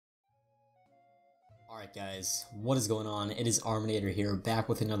Alright guys, what is going on? It is Arminator here, back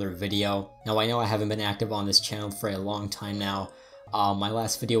with another video. Now I know I haven't been active on this channel for a long time now. My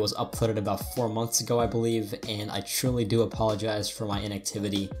last video was uploaded about 4 months ago I believe, and I truly do apologize for my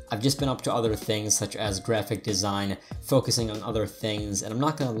inactivity. I've just been up to other things such as graphic design, focusing on other things, and I'm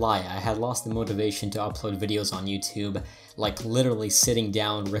not gonna lie, I had lost the motivation to upload videos on YouTube, like literally sitting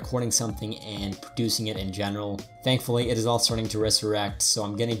down, recording something, and producing it in general. Thankfully, it is all starting to resurrect, so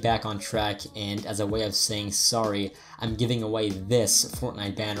I'm getting back on track, and as a way of saying sorry, I'm giving away this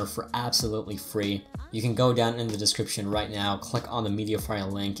Fortnite banner for absolutely free. You can go down in the description right now, click on the media file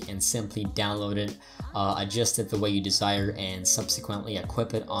link, and simply download it, adjust it the way you desire, and subsequently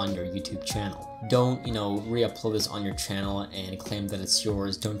equip it on your YouTube channel. Don't, re-upload this on your channel and claim that it's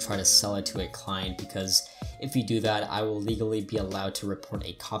yours. Don't try to sell it to a client, because if you do that, I will legally be allowed to report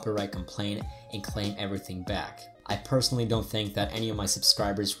a copyright complaint and claim everything back. I personally don't think that any of my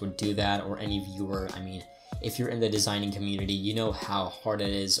subscribers would do that, or any viewer. I mean, if you're in the designing community, you know how hard it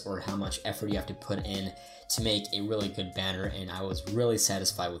is or how much effort you have to put in to make a really good banner, and I was really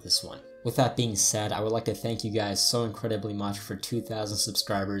satisfied with this one. With that being said, I would like to thank you guys so incredibly much for 2,000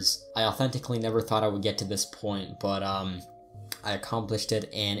 subscribers. I authentically never thought I would get to this point, but I accomplished it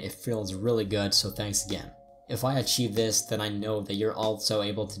and it feels really good, so thanks again. If I achieve this, then I know that you're also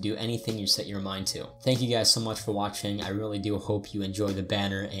able to do anything you set your mind to. Thank you guys so much for watching. I really do hope you enjoy the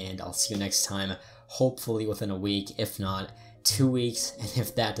banner, and I'll see you next time, hopefully within a week, if not 2 weeks, and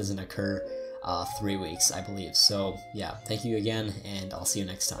if that doesn't occur, 3 weeks, I believe. So yeah, thank you again, and I'll see you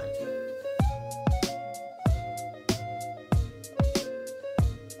next time.